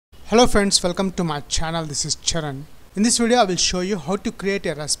Hello friends, welcome to my channel. This is Charan. In this video I will show you how to create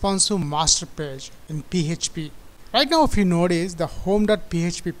a responsive master page in PHP. Right now if you notice, the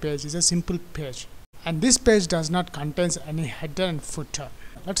home.php page is a simple page and this page does not contain any header and footer.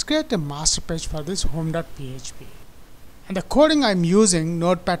 Let's create a master page for this home.php. And the coding I am using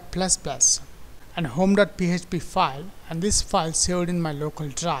Notepad++ and home.php file, and this file saved in my local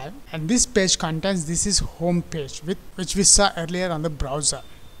drive, and this page contains this is home page which we saw earlier on the browser.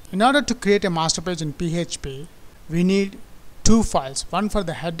 In order to create a master page in PHP, we need two files, one for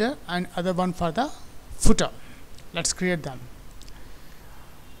the header and other one for the footer. Let's create them.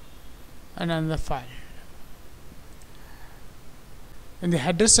 And another file. In the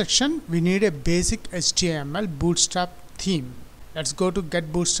header section, we need a basic HTML bootstrap theme. Let's go to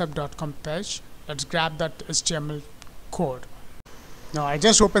getbootstrap.com page. Let's grab that HTML code. Now I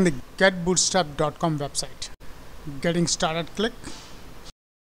just opened the getbootstrap.com website. Getting started, click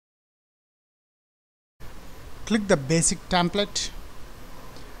the basic template.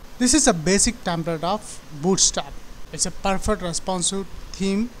 This is a basic template of Bootstrap. It's a perfect responsive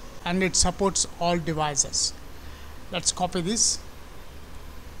theme and it supports all devices. Let's copy this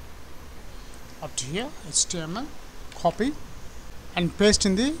up to here, HTML, copy and paste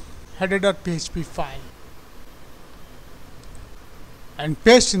in the header.php file and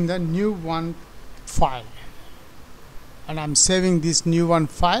paste in the new one file, and I'm saving this new one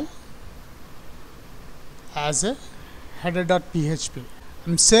file as a header.php.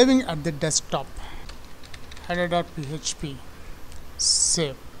 I'm saving at the desktop. Header.php,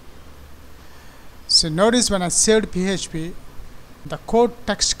 save. So notice when I saved PHP, the code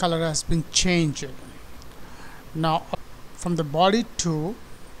text color has been changed. Now from the body to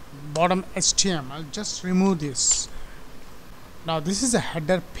bottom HTML, just remove this. Now this is a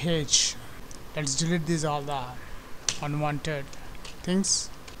header page. Let's delete these all the unwanted things.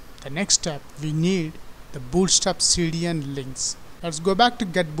 The next step, we need the Bootstrap CDN links. Let's go back to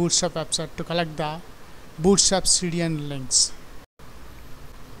Get Bootstrap website to collect the Bootstrap CDN links.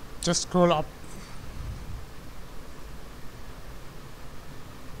 Just scroll up.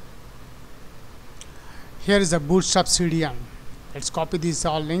 Here is the Bootstrap CDN. Let's copy these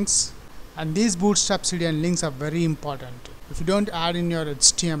all links, and these Bootstrap CDN links are very important. If you don't add in your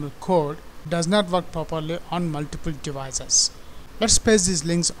HTML code, it does not work properly on multiple devices. Let's paste these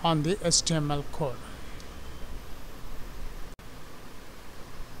links on the HTML code.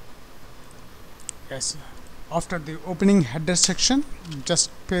 Yes, after the opening header section,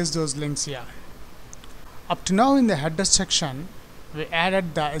 just paste those links here. Up to now in the header section, we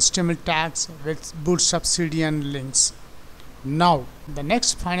added the HTML tags with Bootstrap CDN links. Now the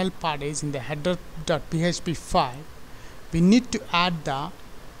next final part is in the header.php file. We need to add the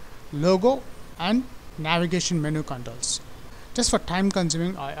logo and navigation menu controls. Just for time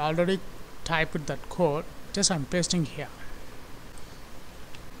consuming, I already typed that code, just I'm pasting here.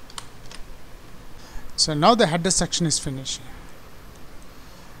 So now the header section is finished.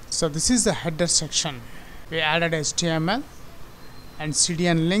 So this is the header section. We added HTML and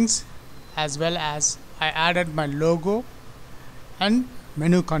CDN links, as well as I added my logo and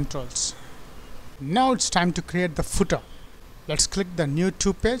menu controls. Now it's time to create the footer. Let's click the new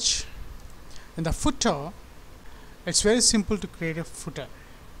to page. In the footer, it's very simple to create a footer.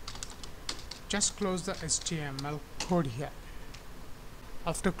 Just close the HTML code here.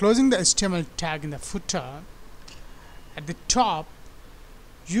 After closing the HTML tag in the footer, at the top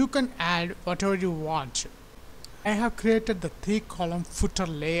you can add whatever you want. I have created the 3-column footer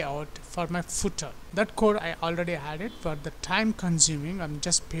layout for my footer. That code I already added, but the time consuming I'm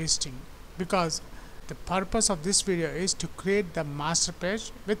just pasting, because the purpose of this video is to create the master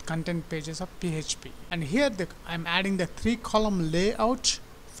page with content pages of PHP. And here I'm adding the 3-column layout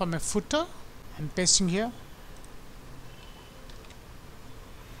for my footer. I'm pasting here.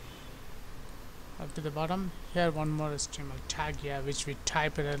 Up to the bottom here, one more HTML tag here which we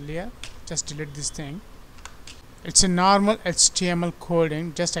typed earlier. Just delete this thing. It's a normal HTML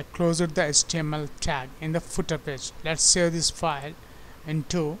coding, just I closed the HTML tag in the footer page. Let's save this file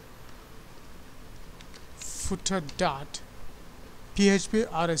into footer.php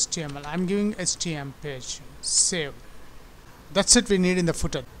or HTML. I'm giving HTML page. Save. That's it we need in the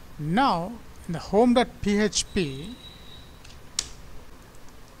footer. Now in the home.php,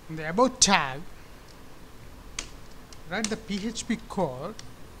 in the about tag, write the PHP code.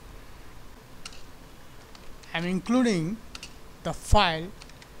 I'm including the file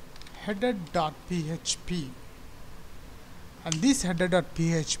header.php and this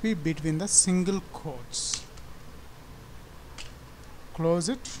header.php between the single quotes. Close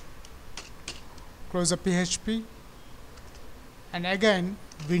it, close the PHP, and again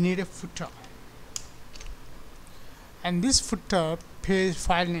we need a footer, and this footer page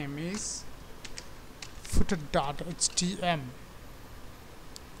file name is footer.htm.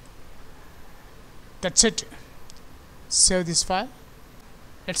 That's it. Save this file.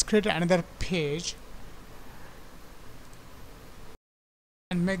 Let's create another page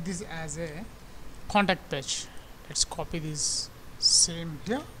and make this as a contact page. Let's copy this same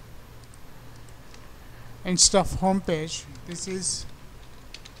here. Instead of home page, this is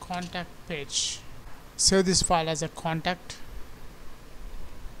contact page. Save this file as a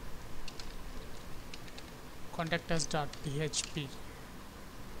contactus.php.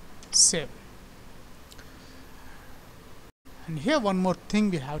 Save. And here one more thing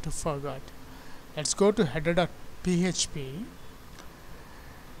we have to forget. Let's go to header.php.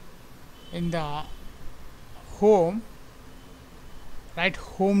 In the home, write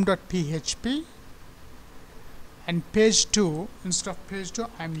home.php, and page 2, instead of page 2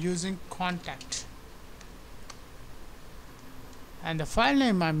 I am using contact, and the file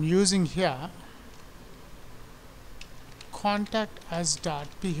name I am using here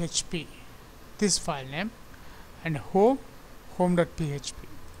contactus.php, this file name, and home.php.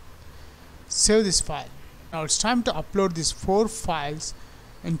 Save this file. Now it's time to upload these 4 files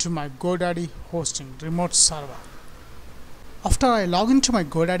into my GoDaddy hosting remote server. After I log into my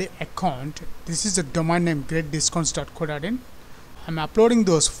GoDaddy account, this is the domain name greatdiscounts.co.in. I'm uploading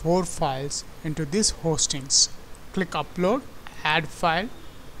those 4 files into these hostings. Click upload, add file,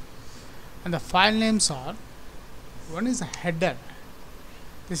 and the file names are, one is a header.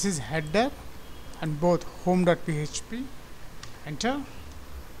 This is header and both home.php. Enter.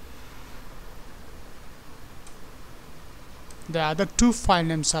 The other 2 file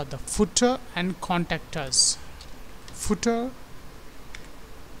names are the footer and contactus. Footer,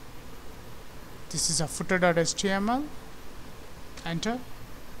 this is a footer.html. Enter.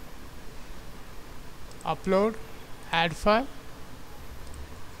 Upload, add file.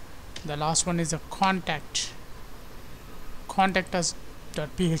 The last one is a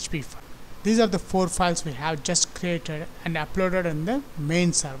contactus.php file. These are the 4 files we have just created and uploaded in the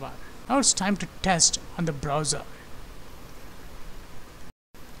main server. Now it's time to test on the browser.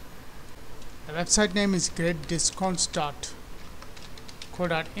 The website name is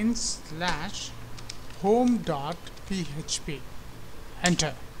greatdiscounts.co.in/home.php.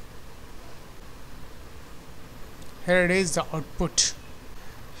 Enter. Here it is, the output.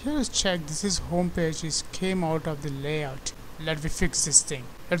 Here is check, this is home page, is came out of the layout. Let me fix this thing.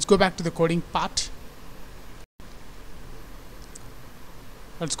 Let's go back to the coding part.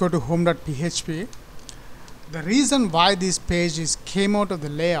 Let's go to home.php. The reason why this page is came out of the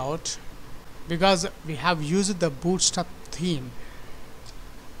layout, because we have used the bootstrap theme.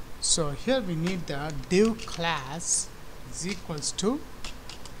 So here we need the div class is equals to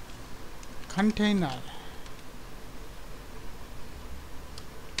container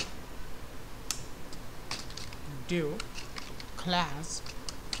div class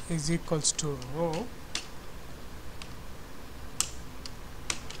is equals to row,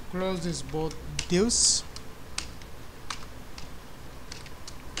 close this both divs,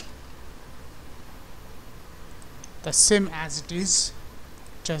 the same as it is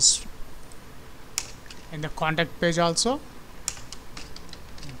just in the contact page also,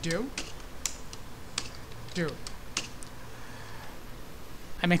 div.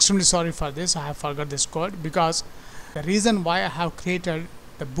 I'm extremely sorry for this, I have forgot this code, because the reason why I have created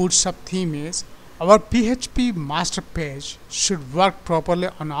the bootstrap theme is our PHP master page should work properly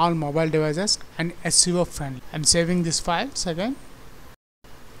on all mobile devices and SEO friendly. I'm saving these files again.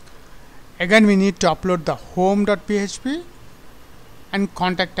 Again we need to upload the home.php and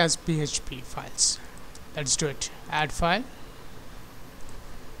contactus.php files. Let's do it. Add file,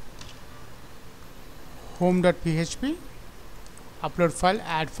 home.php, upload file,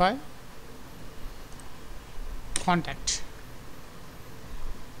 add file,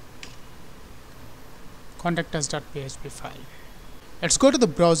 contactus.php file. Let's go to the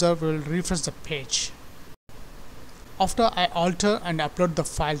browser, we will refresh the page. After I alter and upload the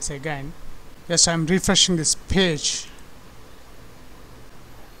files again, yes, I am refreshing this page.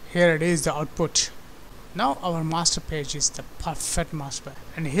 Here it is, the output. Now our master page is the perfect master page.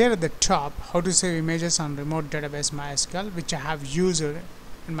 And here at the top, how to save images on remote database MySQL, which I have used in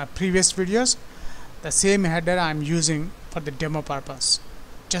my previous videos. The same header I am using for the demo purpose.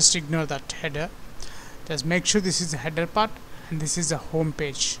 Just ignore that header. Just make sure this is the header part and this is the home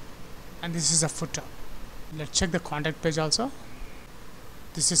page and this is a footer. Let's check the contact page also.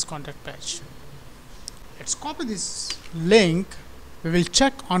 This is contact page. Let's copy this link. We will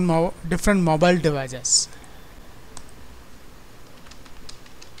check on different mobile devices.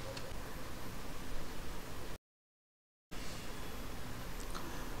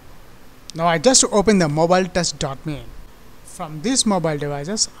 Now I just open the mobile test.me. From these mobile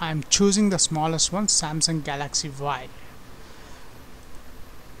devices, I am choosing the smallest one, Samsung Galaxy Y.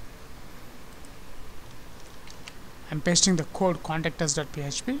 I'm pasting the code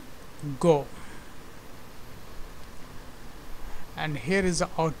contact_us.php, go. And here is the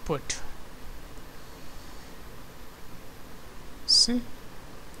output. See,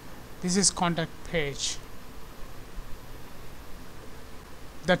 this is contact page.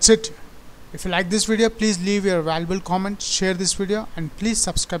 That's it. If you like this video, please leave your valuable comment, share this video, and please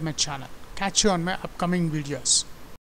subscribe my channel. Catch you on my upcoming videos.